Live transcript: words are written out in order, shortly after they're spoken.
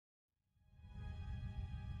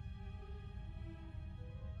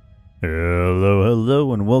Hello,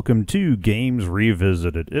 hello, and welcome to Games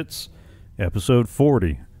Revisited. It's episode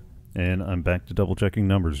 40, and I'm back to double-checking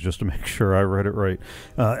numbers just to make sure I read it right.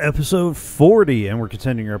 Episode 40, and we're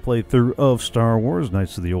continuing our playthrough of Star Wars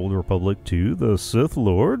Knights of the Old Republic 2, the Sith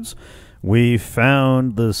Lords. We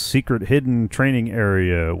found the secret hidden training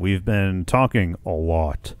area. We've been talking a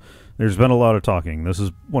lot. There's been a lot of talking. This is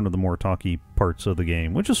one of the more talky parts of the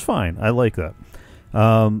game, which is fine. I like that.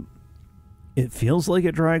 It feels like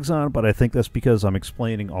it drags on, but I think that's because I'm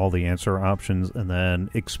explaining all the answer options and then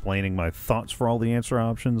explaining my thoughts for all the answer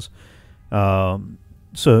options. So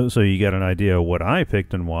you get an idea of what I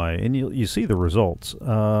picked and why, and you see the results.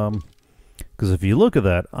 Because if you look at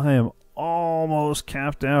that, I am almost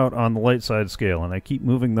capped out on the light side scale, and I keep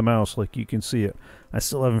moving the mouse like you can see it. I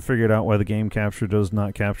still haven't figured out why the game capture does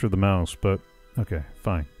not capture the mouse, but okay,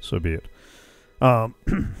 fine, so be it.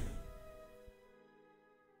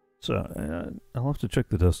 So I'll have to check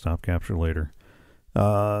the desktop capture later.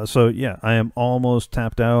 So yeah, I am almost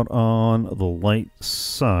tapped out on the light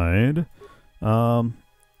side.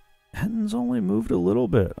 Henton's only moved a little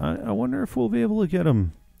bit. I wonder if we'll be able to get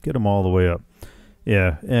him all the way up.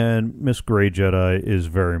 Yeah, and Miss Grey Jedi is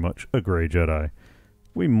very much a Grey Jedi.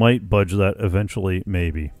 We might budge that eventually,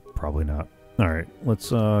 maybe. Probably not. Alright,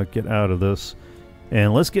 let's get out of this.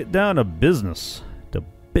 And let's get down to business. To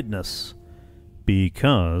business.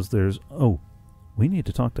 Because there's... Oh, we need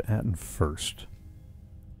to talk to Atten first.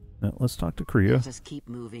 Now, let's talk to Kriya. Let us keep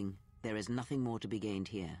moving. There is nothing more to be gained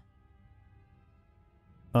here.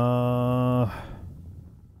 I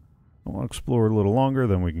want to explore a little longer,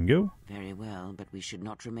 then we can go. Very well, but we should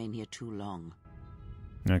not remain here too long.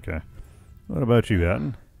 Okay. What about you,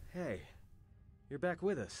 Atten? Hey, you're back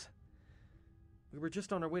with us. We were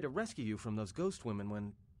just on our way to rescue you from those ghost women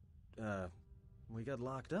when, we got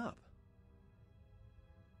locked up.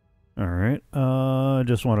 Alright,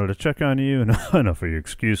 just wanted to check on you. Enough of your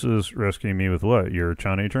excuses. Rescuing me with what? Your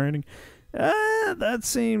Chani training? That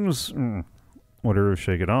seems... Whatever,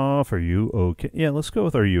 shake it off. Are you okay? Yeah, let's go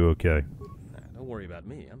with are you okay? Nah, don't worry about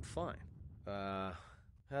me. I'm fine.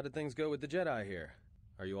 How did things go with the Jedi here?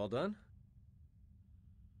 Are you all done?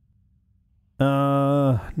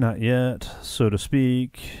 Not yet, so to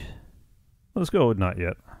speak. Let's go with not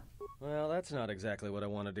yet. Well, that's not exactly what I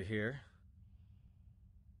wanted to hear.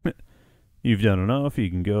 You've done enough. You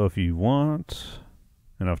can go if you want.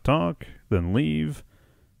 Enough talk, then leave.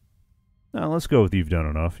 Now, let's go with you've done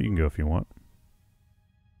enough. You can go if you want.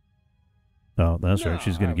 Oh, that's right.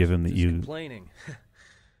 She's going to give him the you. Complaining.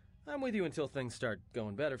 I'm with you until things start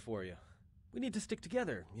going better for you. We need to stick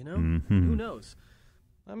together, you know? Who knows?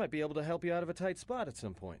 I might be able to help you out of a tight spot at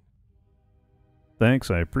some point. Thanks,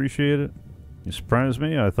 I appreciate it. You surprised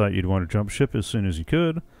me. I thought you'd want to jump ship as soon as you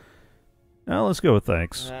could. Now let's go with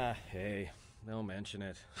thanks. Hey, don't mention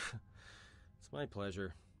it. It's my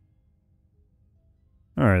pleasure.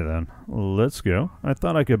 Alright then, let's go. I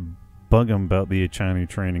thought I could bug him about the Chani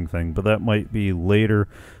training thing, but that might be later,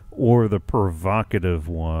 or the provocative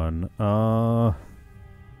one.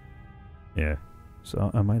 Yeah. So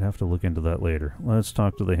I might have to look into that later. Let's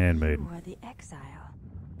talk to the handmaiden. You are the exile,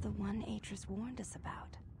 the one Atris warned us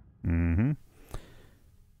about.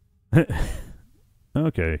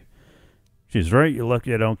 Okay. She's right, you're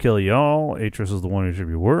lucky I don't kill y'all. Atris is the one who should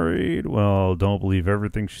be worried. Well, don't believe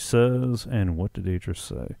everything she says. And what did Atris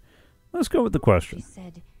say? Let's go with the question. She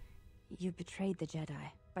said, you betrayed the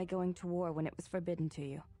Jedi by going to war when it was forbidden to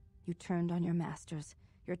you. You turned on your masters,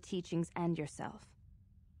 your teachings, and yourself.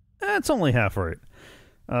 That's only half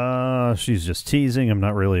right. She's just teasing. I'm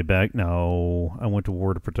not really back. No, I went to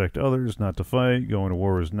war to protect others, not to fight. Going to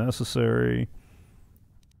war was necessary.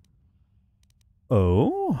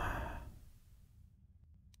 Oh?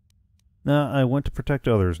 No, I went to protect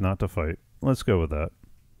others, not to fight. Let's go with that.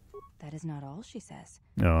 That is not all she says.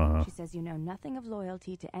 Uh-huh. She says you know nothing of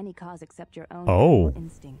loyalty to any cause except your own Oh.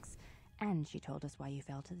 instincts. And she told us why you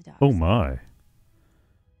fell to the dark Oh side. my.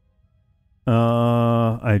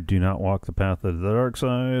 I do not walk the path of the dark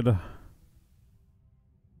side.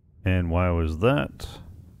 And why was that?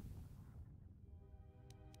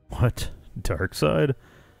 What? Dark side?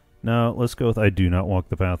 No, let's go with I do not walk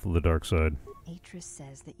the path of the dark side. Atris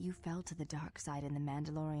says that you fell to the dark side in the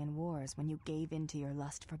Mandalorian Wars when you gave in to your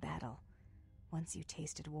lust for battle. Once you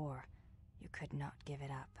tasted war, you could not give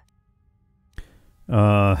it up.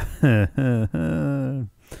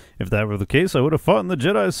 If that were the case, I would have fought in the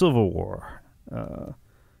Jedi Civil War.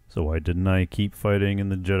 So why didn't I keep fighting in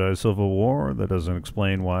the Jedi Civil War? That doesn't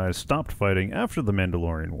explain why I stopped fighting after the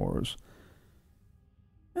Mandalorian Wars.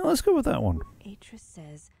 Yeah, let's go with that one. Atris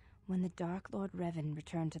says when the Dark Lord Revan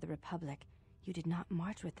returned to the Republic, You did not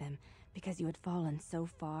march with them because you had fallen so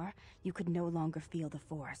far you could no longer feel the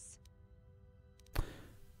Force.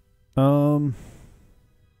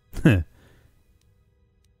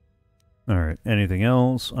 Alright, anything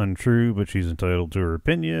else? Untrue, but she's entitled to her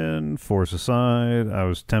opinion. Force aside, I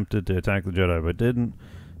was tempted to attack the Jedi, but didn't.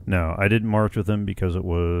 No, I didn't march with them because it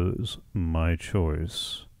was my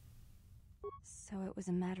choice. So it was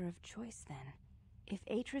a matter of choice, then. If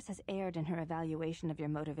Atris has erred in her evaluation of your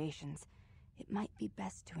motivations, it might be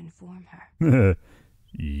best to inform her.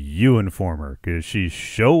 You inform her, because she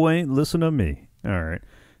sure ain't listen to me. Alright.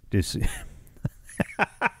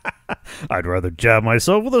 I'd rather jab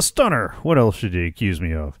myself with a stunner. What else should you accuse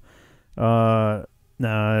me of?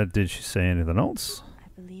 Did she say anything else? I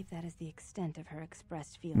believe that is the extent of her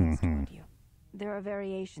expressed feelings toward you. There are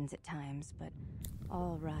variations at times, but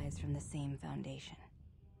all rise from the same foundation.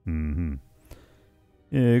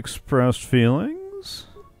 Expressed feelings?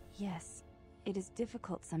 Yes. It is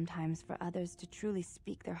difficult sometimes for others to truly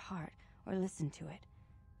speak their heart or listen to it.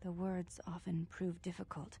 The words often prove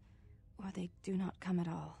difficult, or they do not come at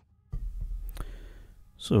all.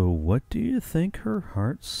 So what do you think her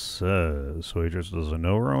heart says? So Atris doesn't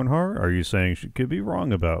know her own heart? Are you saying she could be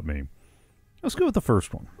wrong about me? Let's go with the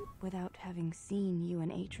first one. Without having seen you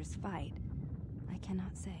and Atris fight, I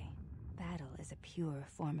cannot say. Battle is a pure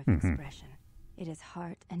form of expression. It is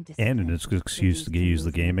heart and discipline. And it's an excuse to use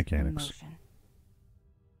the game mechanics.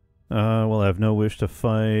 Well, I have no wish to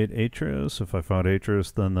fight Atris. If I fought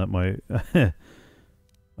Atris, then that might...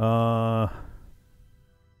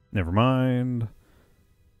 never mind.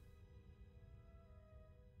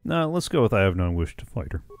 No, let's go with I have no wish to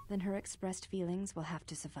fight her. Then her expressed feelings will have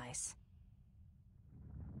to suffice.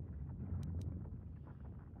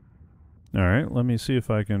 Alright, let me see if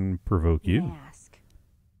I can provoke you. May I ask?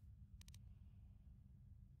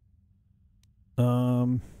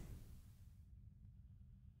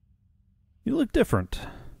 You look different.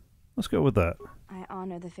 Let's go with that. I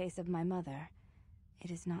honor the face of my mother. It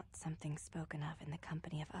is not something spoken of in the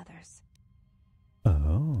company of others.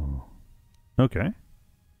 Oh. Okay.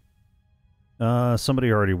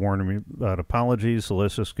 Somebody already warned me about apologies, so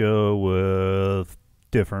let's just go with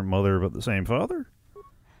different mother but the same father?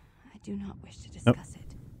 I do not wish to discuss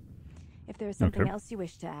it. If there is something else you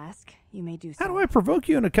wish to ask, you may do so. How do I provoke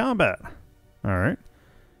you into combat? Alright.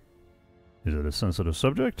 Is it a sensitive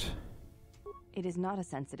subject? It is not a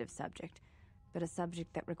sensitive subject, but a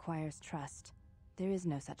subject that requires trust. There is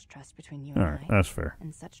no such trust between you and Alright, I. that's fair.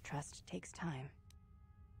 And such trust takes time.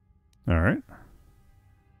 Alright.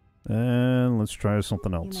 And let's try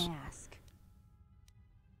something You else. may ask.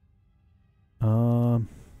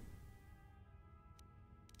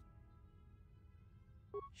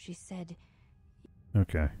 She said...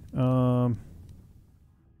 Okay.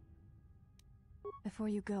 Before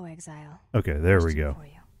you go, Exile. Okay, there we question go. For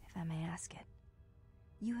you, if I may ask it.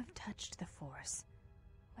 You have touched the Force.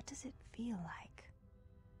 What does it feel like?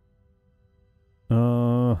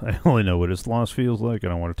 I only know what its loss feels like. I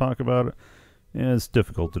don't want to talk about it. Yeah, it's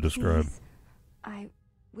difficult to describe. Please, I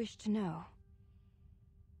wish to know.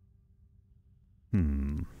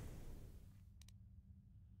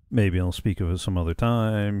 Maybe I'll speak of it some other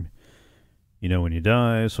time. You know when you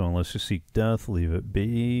die, so unless you seek death, leave it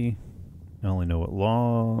be. I only know what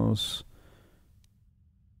loss.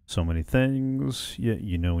 So many things, yet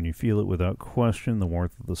you know when you feel it without question, the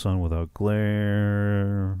warmth of the sun without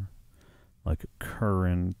glare. Like a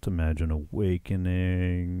current, imagine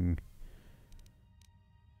awakening.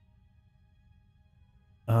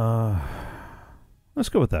 Let's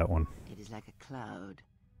go with that one. It is like a cloud,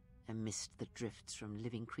 a mist that drifts from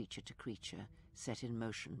living creature to creature, set in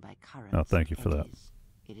motion by currents. Oh, thank you for that.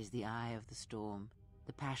 It is the eye of the storm,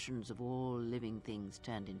 the passions of all living things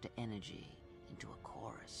turned into energy, into a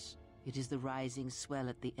chorus. It is the rising swell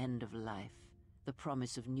at the end of life, the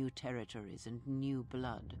promise of new territories and new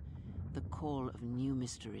blood, the call of new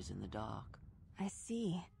mysteries in the dark. I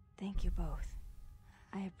see. Thank you both.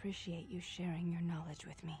 I appreciate you sharing your knowledge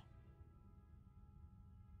with me.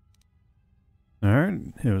 Alright,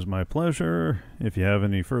 it was my pleasure. If you have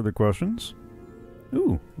any further questions...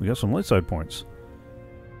 Ooh, we got some light side points.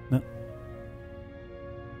 No.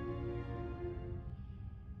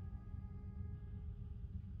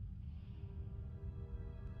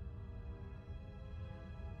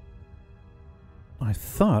 I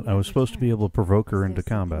thought I was supposed to be able to provoke her into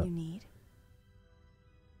combat. You need?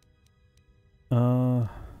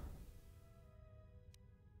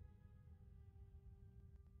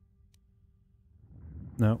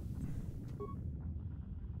 No.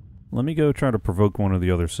 Let me go try to provoke one of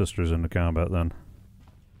the other sisters into combat then.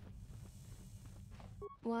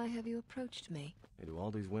 Why have you approached me? Do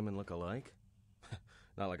all these women look alike?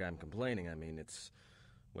 Not like I'm complaining, I mean, it's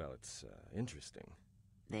interesting.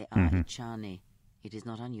 They are Ichani. It is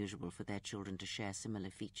not unusual for their children to share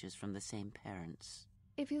similar features from the same parents.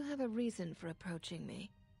 If you have a reason for approaching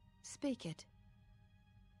me, speak it.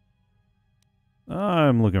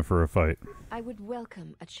 I'm looking for a fight. I would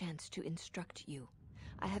welcome a chance to instruct you.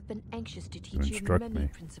 I have been anxious to teach you many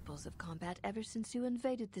principles of combat ever since you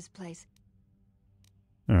invaded this place.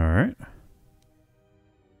 Alright.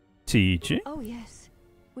 Teaching? Oh yes.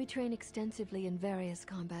 We train extensively in various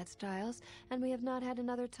combat styles, and we have not had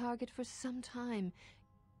another target for some time.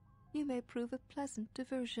 You may prove a pleasant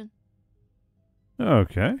diversion.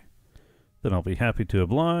 Okay. Then I'll be happy to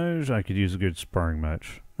oblige. I could use a good sparring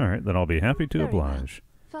match. Alright, then I'll be happy to oblige.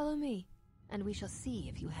 Well. Follow me, and we shall see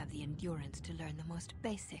if you have the endurance to learn the most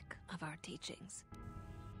basic of our teachings.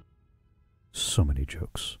 So many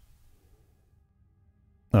jokes.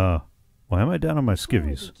 Why am I down on my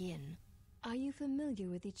skivvies? Before we begin, are you familiar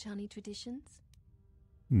with Ichani traditions?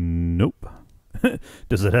 Nope.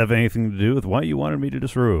 Does it have anything to do with why you wanted me to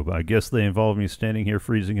disrobe? I guess they involve me standing here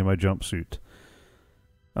freezing in my jumpsuit.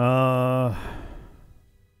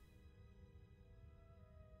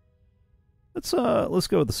 Let's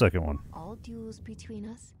go with the second one. All duels between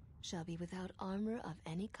us shall be without armor of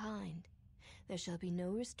any kind. There shall be no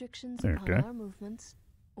restrictions upon our movements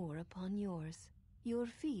or upon yours. Your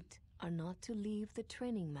feet are not to leave the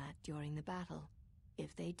training mat during the battle.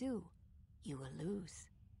 If they do, you will lose.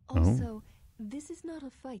 Also, this is not a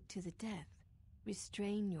fight to the death.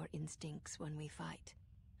 Restrain your instincts when we fight,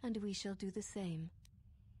 and we shall do the same.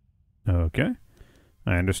 Okay.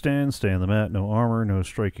 I understand. Stay on the mat. No armor. No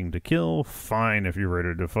striking to kill. Fine if you're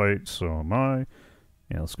ready to fight. So am I.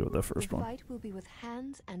 Yeah, let's go with that first one. The fight will be with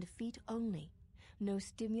hands and feet only. No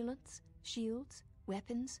stimulants, shields,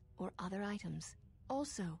 weapons, or other items.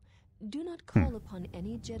 Also, do not call upon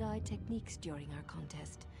any Jedi techniques during our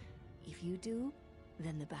contest. If you do,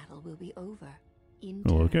 then the battle will be over. In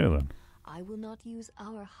turn, okay then. I will not use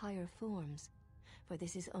our higher forms, for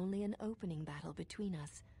this is only an opening battle between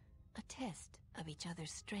us, a test of each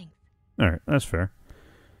other's strength. Alright, that's fair.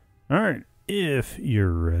 Alright, if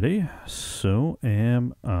you're ready, so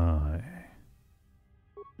am I.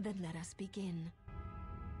 Then let us begin.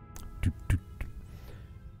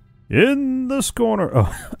 In this corner.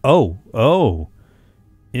 Oh.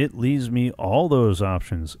 It leaves me all those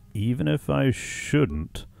options, even if I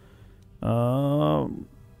shouldn't. Yeah,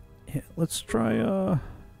 let's try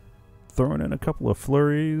throwing in a couple of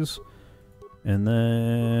flurries, and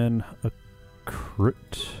then a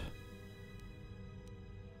crit,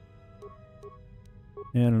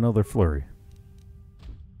 and another flurry.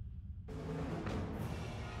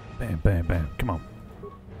 Bam, bam, bam. Come on.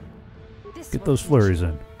 Get those flurries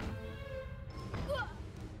in.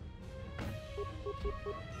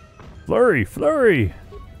 Flurry, flurry!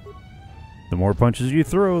 The more punches you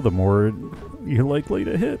throw, the more you're likely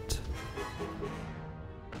to hit.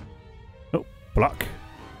 Oh, block.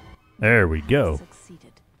 There we go.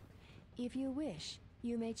 Succeeded. If you wish,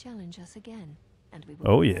 you may challenge us again, and we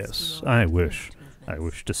will. Oh yes, I wish. I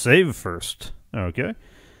wish to save first. Okay.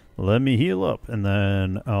 Let me heal up, and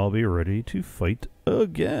then I'll be ready to fight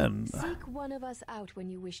again. Seek one of us out when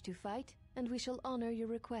you wish to fight, and we shall honor your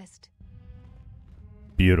request.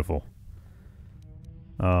 Beautiful.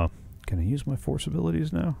 Can I use my force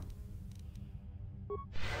abilities now?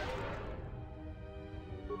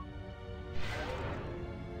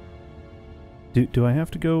 Do I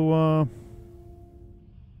have to go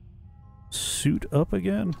suit up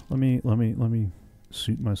again? Let me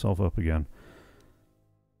suit myself up again.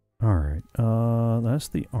 All right. That's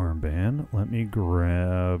the armband. Let me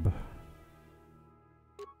grab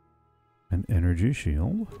an energy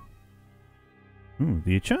shield.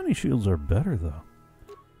 The Ichani shields are better, though.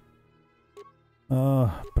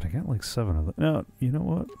 But I got like 7 of them. Now, you know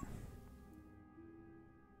what?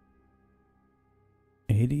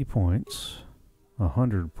 80 points,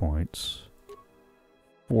 100 points,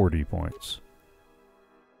 40 points.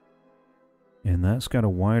 And that's got a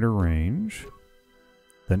wider range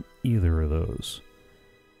than either of those.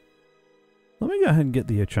 Let me go ahead and get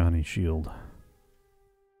the Ichani shield.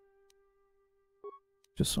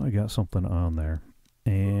 Just so I got something on there.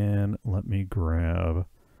 And let me grab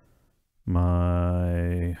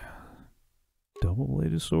my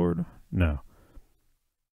double-bladed sword? No.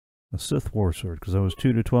 A Sith War sword, because that was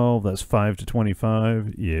 2 to 12. That's 5 to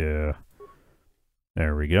 25. Yeah.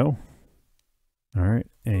 There we go. Alright,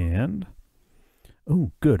 and...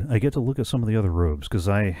 oh, good. I get to look at some of the other robes, because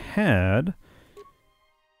I had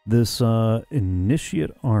this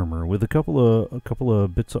initiate armor with a couple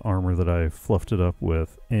of bits of armor that I fluffed it up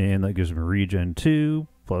with, and that gives me regen 2,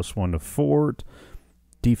 plus 1 to fort,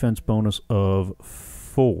 defense bonus of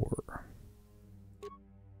 4.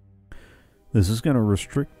 This is going to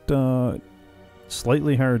restrict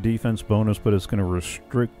slightly higher defense bonus, but it's going to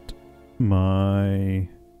restrict my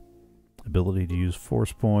ability to use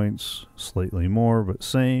force points slightly more, but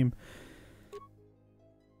same.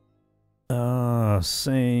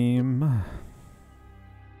 Same.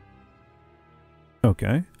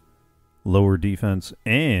 Okay. Lower defense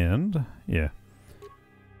and... yeah.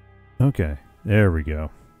 Okay. There we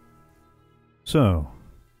go. So,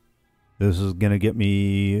 this is going to get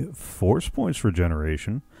me force points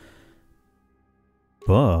regeneration.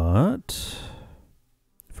 But...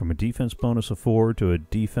 from a defense bonus of 4 to a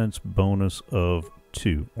defense bonus of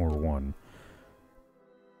 2 or 1.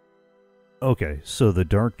 Okay, so the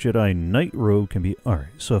Dark Jedi Knight Robe can be... alright,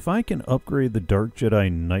 so if I can upgrade the Dark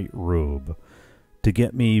Jedi Knight Robe to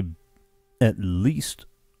get me at least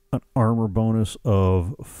an armor bonus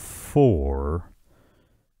of 4,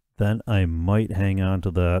 then I might hang on to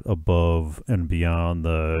that above and beyond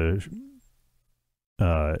the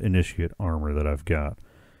Initiate armor that I've got.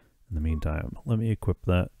 In the meantime, let me equip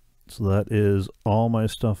that. So that is all my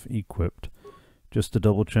stuff equipped. Just to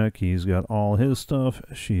double check, he's got all his stuff.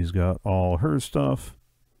 She's got all her stuff.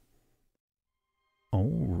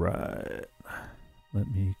 Alright. Let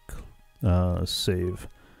me save.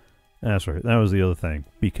 That's right. That was the other thing.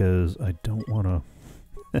 Because I don't want to...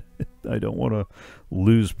 I don't want to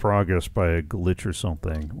lose progress by a glitch or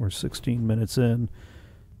something. We're 16 minutes in.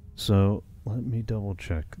 So... let me double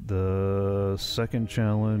check. The second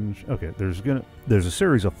challenge... okay, there's a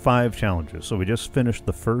series of 5 challenges. So we just finished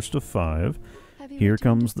the first of 5. Here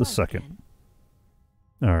comes the second.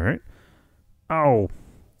 Alright. Oh!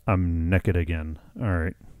 I'm naked again.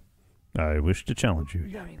 Alright. I wish to challenge you.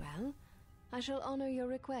 Very well. I shall honor your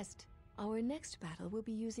request. Our next battle will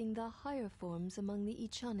be using the higher forms among the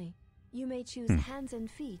Ichani. You may choose hands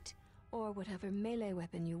and feet, or whatever melee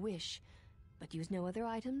weapon you wish. But use no other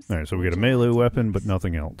items. Alright, so we get a melee weapon, but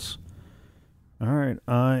nothing else. Alright,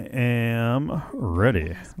 I am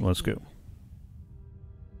ready. Let's go.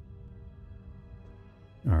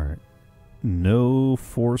 Alright. No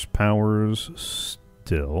force powers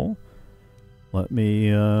still. Let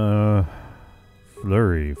me,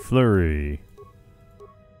 flurry.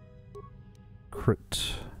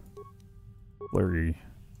 Crit. Flurry.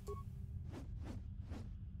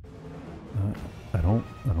 I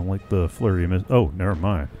don't like the flurry miss. Oh, never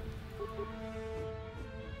mind.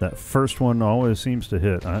 That first one always seems to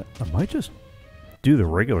hit. I might just do the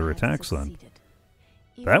regular attacks then.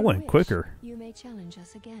 That went quicker. You may challenge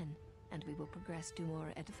us again, and we will progress to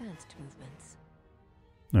more advanced movements.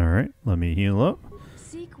 Alright, let me heal up.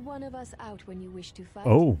 Seek one of us out when you wish to fight.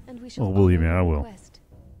 Oh, and we shall believe me, honor I your will. request.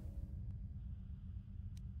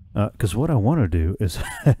 Because what I want to do is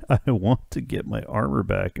I want to get my armor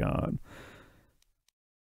back on.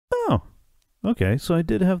 Oh, okay, so I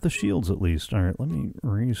did have the shields at least. Alright, let me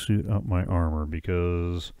resuit up my armor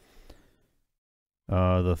because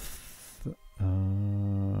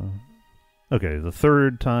okay, the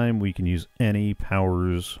third time we can use any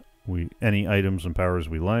powers, any items and powers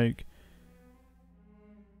we like.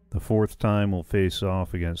 The fourth time we'll face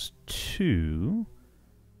off against 2.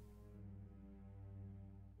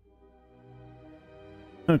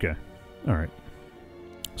 Okay, alright.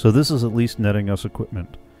 So this is at least netting us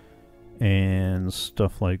equipment and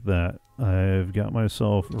stuff like that. I've got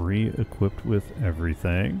myself re-equipped with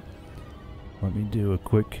everything. Let me do a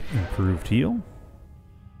quick improved heal.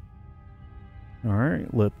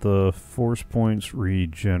 Alright, let the force points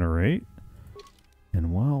regenerate.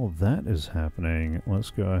 And while that is happening,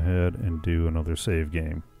 let's go ahead and do another save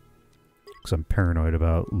game. Because I'm paranoid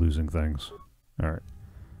about losing things. Alright.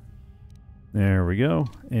 There we go.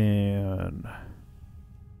 And...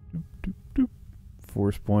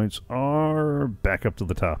 force points are back up to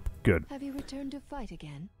the top. Good. Have you returned to fight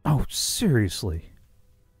again? Oh, seriously.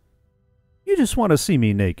 You just want to see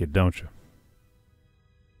me naked, don't you?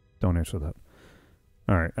 Don't answer that.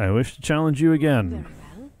 Alright, I wish to challenge you again. Very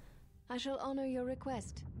well. I shall honor your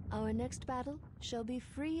request. Our next battle shall be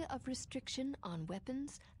free of restriction on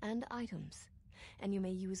weapons and items. And you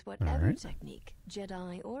may use whatever technique,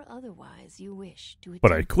 Jedi or otherwise, you wish to attempt.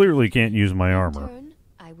 But I clearly can't use my armor. In turn,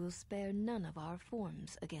 I will spare none of our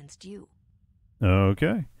forms against you.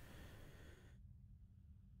 Okay.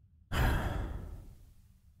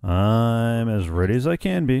 I'm as ready as I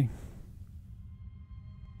can be.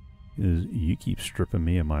 You keep stripping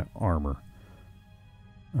me of my armor.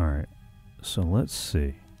 Alright, so let's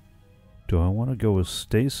see. Do I want to go with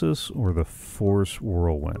Stasis or the Force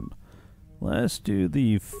Whirlwind? Let's do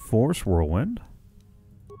the Force Whirlwind.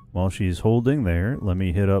 While she's holding there, let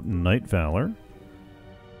me hit up Night Valor.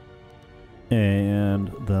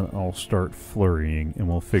 And then I'll start flurrying, and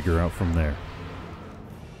we'll figure out from there.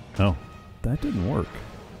 Oh, that didn't work.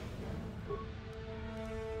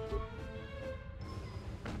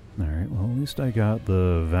 Alright, well, at least I got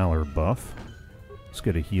the Valor buff. Let's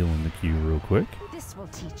get a heal in the queue real quick. This will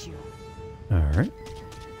teach you. Alright.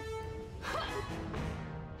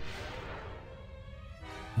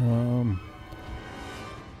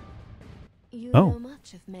 You Oh. know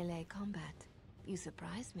much of melee combat. You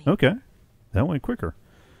surprise me. Okay. That went quicker.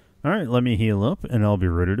 Alright, let me heal up, and I'll be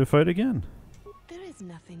ready to fight again. There is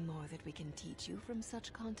nothing more that we can teach you from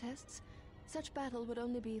such contests. Such battle would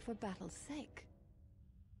only be for battle's sake.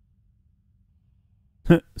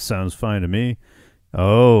 Sounds fine to me.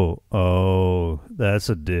 Oh, that's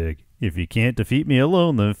a dig. If you can't defeat me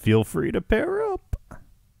alone, then feel free to pair up.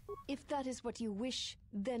 If that is what you wish,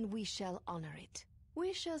 then we shall honor it.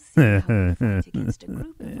 We shall see how you fight against a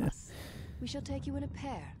group of us. We shall take you in a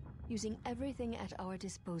pair, using everything at our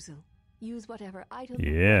disposal. Use whatever item,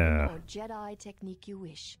 Yeah. weapon, or Jedi technique you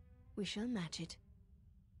wish. We shall match it.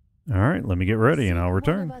 Alright, let me get ready, and I'll Seek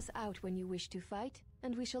return. one of us out when you wish to fight,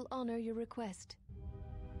 and we shall honor your request.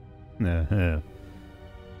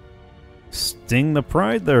 Sting the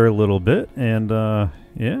pride there a little bit, and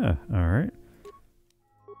yeah, alright.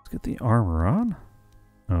 Let's get the armor on.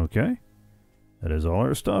 Okay. That is all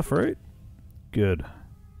our stuff, right? Good.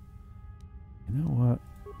 You know what?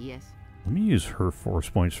 Yes. Let me use her force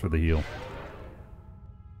points for the heal.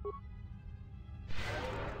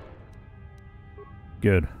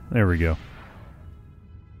 Good. There we go.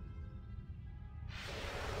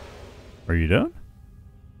 Are you done?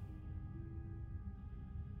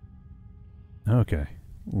 Okay.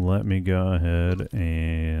 Let me go ahead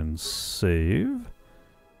and save.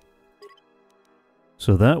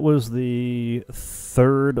 So that was the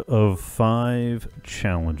third of 5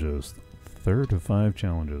 challenges. Third of 5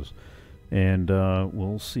 challenges. And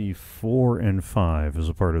we'll see 4 and 5 as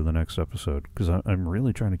a part of the next episode. Because I'm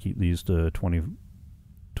really trying to keep these to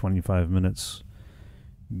 25 minutes,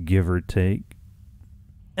 give or take.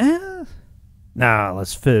 Nah,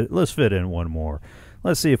 let's fit in one more.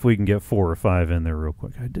 Let's see if we can get 4 or 5 in there real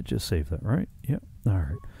quick. I did just save that, right? Yep. All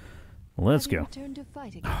right. Well, let's go. Return to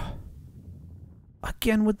fight again.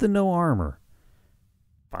 Again with the no armor.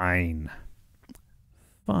 Fine.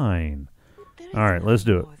 Fine. There is All right, let's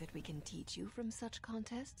do nothing it. more that we can teach you from such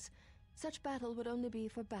contests. Such battle would only be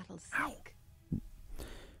for battle's sake.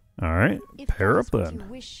 All right. If Pair that up is what then. you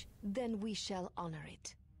wish, then we shall honor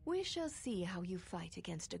it. We shall see how you fight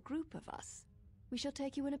against a group of us. We shall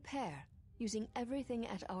take you in a pair, using everything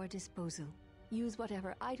at our disposal. Use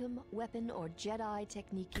whatever item, weapon, or Jedi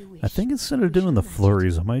technique you wish. I think instead of We doing the shall match it.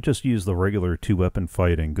 flurries, I might just use the regular 2-weapon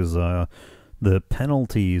fighting, because the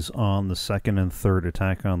penalties on the second and third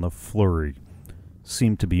attack on the flurry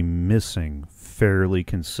seem to be missing fairly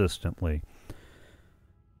consistently.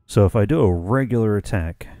 So if I do a regular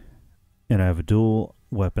attack and I have a dual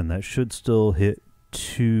weapon, that should still hit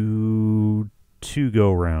two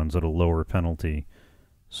go rounds at a lower penalty.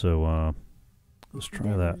 So let's try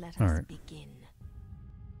Then that. let All us right. begin.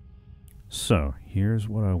 So here's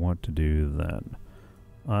what I want to do then.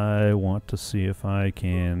 I want to see if I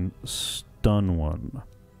can stun one.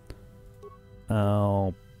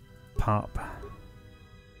 I'll pop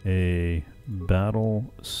a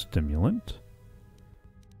battle stimulant.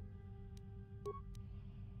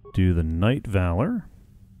 Do the Night Valor.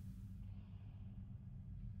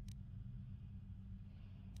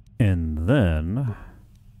 And then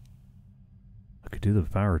I could do the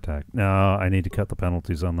power attack. No, I need to cut the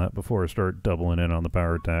penalties on that before I start doubling in on the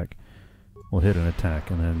power attack. We'll hit an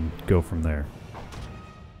attack and then go from there.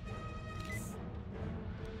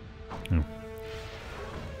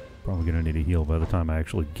 Probably going to need a heal by the time I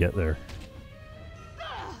actually get there.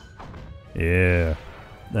 Yeah.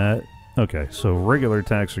 That. Okay, so regular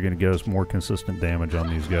attacks are going to get us more consistent damage on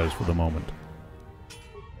these guys for the moment.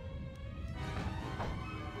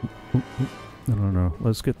 I don't know.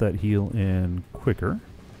 Let's get that heal in quicker.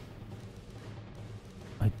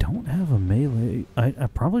 I don't have a melee. I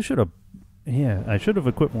probably should have. Yeah, I should have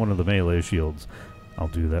equipped one of the melee shields. I'll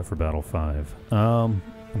do that for Battle 5. I'm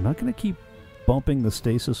not going to keep bumping the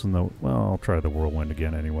stasis and the... Well, I'll try the whirlwind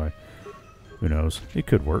again anyway. Who knows? It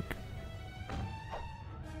could work.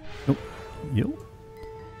 Nope. Yo.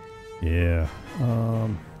 Yeah.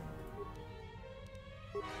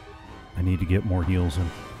 I need to get more heals in.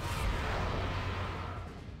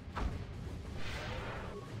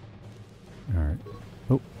 Alright.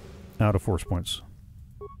 Oh, out of force points.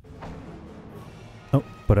 Oh,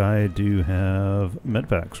 but I do have med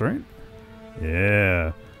packs, right?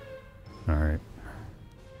 Yeah. Alright.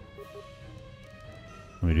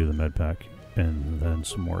 Let me do the med pack. and then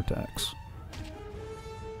some more attacks.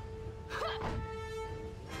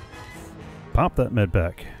 Pop that med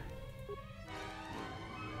pack.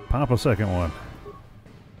 Pop a second one.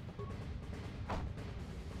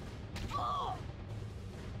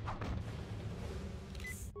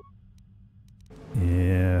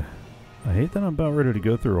 Yeah, I hate that I'm about ready to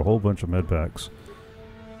go through a whole bunch of med packs,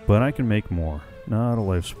 but I can make more. Not a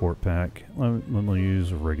life support pack. Let me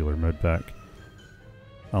use a regular med pack.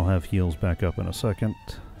 I'll have heals back up in a second.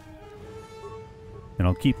 And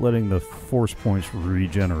I'll keep letting the force points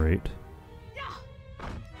regenerate.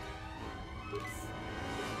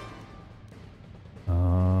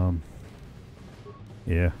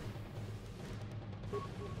 Yeah.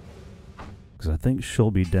 Because I think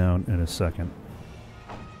she'll be down in a second.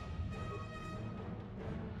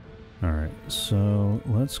 Alright, so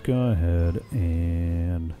let's go ahead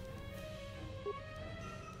and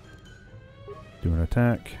do an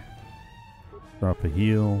attack. Drop a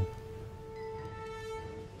heal.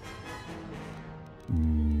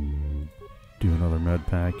 Do another med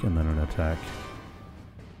pack and then an attack.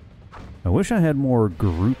 I wish I had more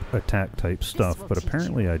group attack type stuff, but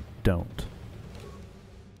apparently I don't.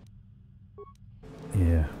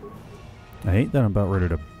 Yeah. I hate that I'm about ready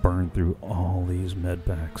to burn through all these med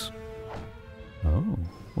packs. Oh,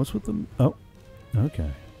 what's with them? Oh,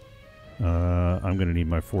 okay. I'm going to need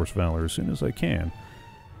my Force Valor as soon as I can.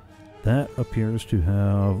 That appears to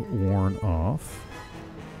have worn off.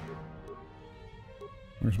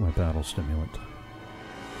 Where's my battle stimulant?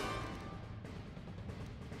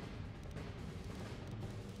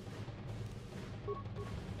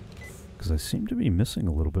 Because I seem to be missing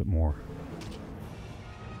a little bit more.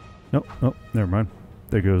 Nope, oh, never mind.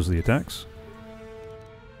 There goes the attacks.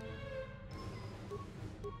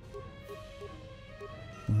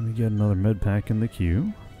 Let me get another med pack in the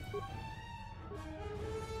queue.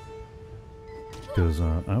 Because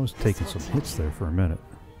I was taking some hits there for a minute.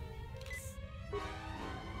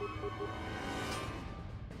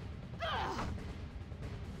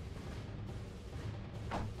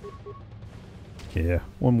 Yeah,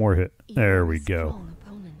 one more hit. There we go. Strong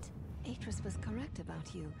opponent. Atris was correct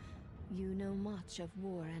about you. You know much of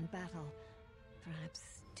war and battle. Perhaps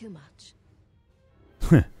too much.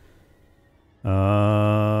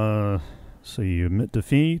 So you admit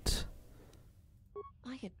defeat?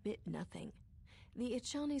 I admit nothing. The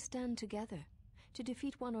Ichani stand together. To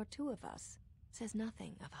defeat one or two of us says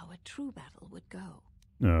nothing of how a true battle would go.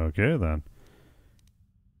 Okay, then.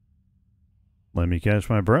 Let me catch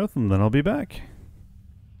my breath, and then I'll be back.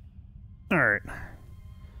 Alright.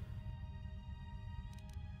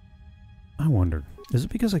 I wondered, is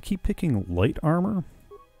it because I keep picking light armor?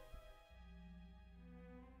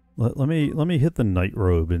 Let me hit the night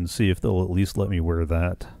robe and see if they'll at least let me wear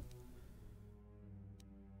that.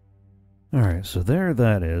 Alright, so there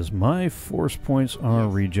that is. My force points are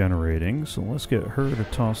regenerating, so let's get her to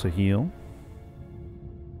toss a heal.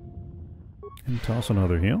 And toss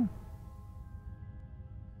another heal.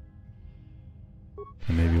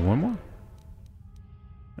 And maybe one more.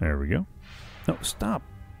 There we go. No, stop.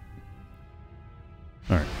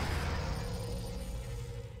 Alright.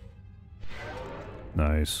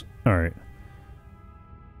 Nice. Alright.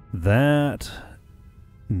 That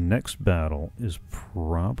next battle is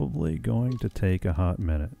probably going to take a hot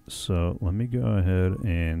minute. So let me go ahead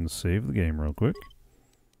and save the game real quick.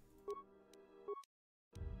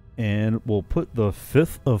 And we'll put the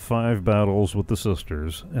 5th of 5 battles with the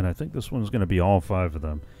sisters. And I think this one's going to be all 5 of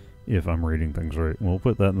them, if I'm reading things right. We'll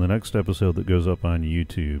put that in the next episode that goes up on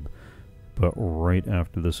YouTube. But right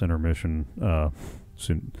after this intermission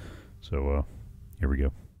soon. So, here we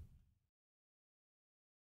go.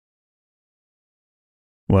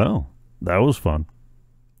 Well, that was fun.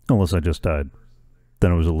 Unless I just died.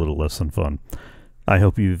 Then it was a little less than fun. I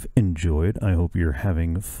hope you've enjoyed. I hope you're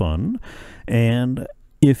having fun. And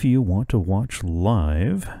if you want to watch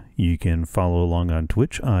live, you can follow along on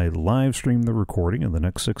Twitch. I live stream the recording of the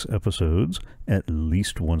next 6 episodes at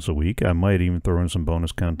least once a week. I might even throw in some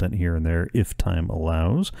bonus content here and there if time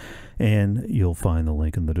allows. And you'll find the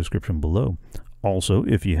link in the description below. Also,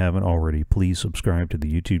 if you haven't already, please subscribe to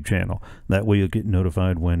the YouTube channel. That way you'll get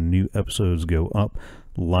notified when new episodes go up,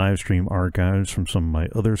 live stream archives from some of my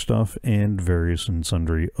other stuff, and various and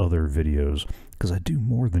sundry other videos. Because I do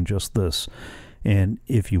more than just this. And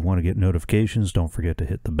if you want to get notifications, don't forget to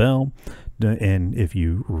hit the bell. And if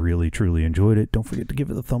you really, truly enjoyed it, don't forget to give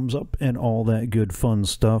it a thumbs up and all that good fun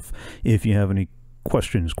stuff. If you have any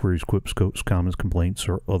questions, queries, quips, quotes, comments, complaints,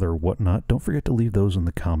 or other whatnot, don't forget to leave those in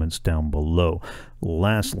the comments down below.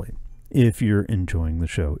 Lastly, if you're enjoying the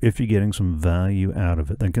show, if you're getting some value out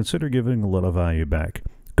of it, then consider giving a little value back.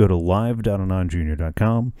 go to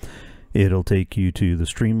live.anonjunior.com. It'll take you to the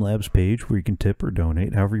Streamlabs page where you can tip or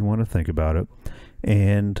donate, however you want to think about it.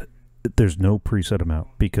 And there's no preset amount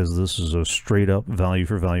because this is a straight up value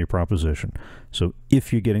for value proposition. So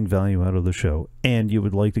if you're getting value out of the show and you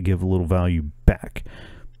would like to give a little value back,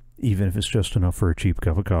 even if it's just enough for a cheap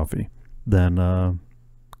cup of coffee, then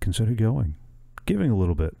consider giving a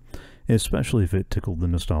little bit, especially if it tickled the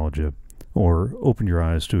nostalgia or opened your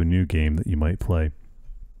eyes to a new game that you might play.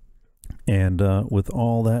 And with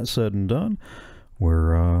all that said and done,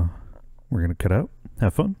 we're going to cut out.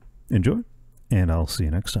 Have fun, enjoy, and I'll see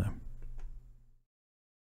you next time.